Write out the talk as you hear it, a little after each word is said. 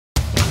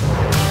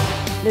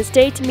The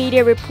state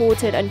media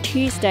reported on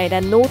Tuesday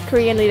that North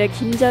Korean leader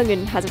Kim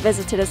Jong-un has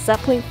visited a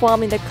sapling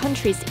farm in the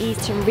country's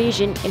eastern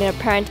region in an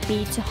apparent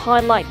bid to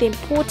highlight the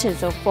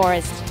importance of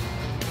forests.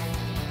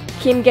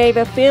 Kim gave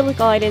a field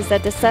guidance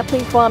at the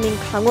sapling farm in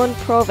Gangwon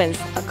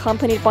province,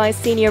 accompanied by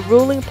senior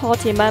ruling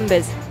party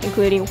members,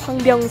 including Hwang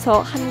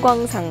Byung-seo, Han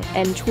Kwang-sang,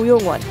 and Cho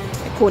Yong-won,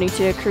 according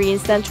to a Korean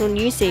Central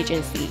News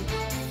Agency.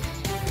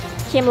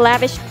 Kim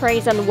lavished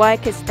praise on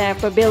workers there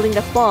for building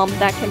the farm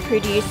that can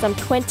produce some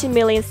 20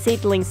 million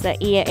seedlings a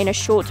year in a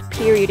short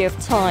period of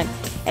time,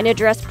 and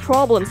addressed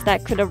problems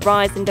that could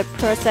arise in the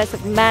process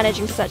of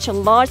managing such a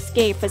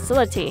large-scale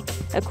facility,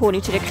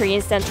 according to the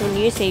Korean Central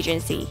News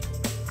Agency.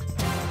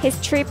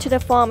 His trip to the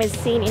farm is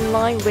seen in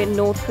line with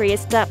North Korea's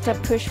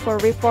stepped-up push for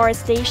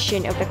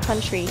reforestation of the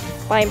country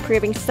by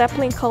improving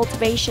sapling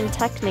cultivation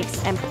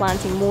techniques and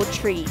planting more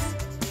trees.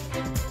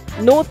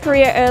 North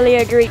Korea earlier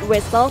agreed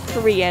with South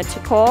Korea to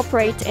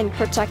cooperate in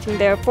protecting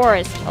their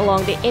forests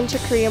along the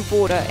inter-Korean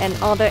border and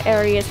other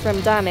areas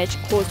from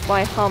damage caused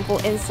by harmful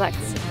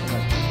insects.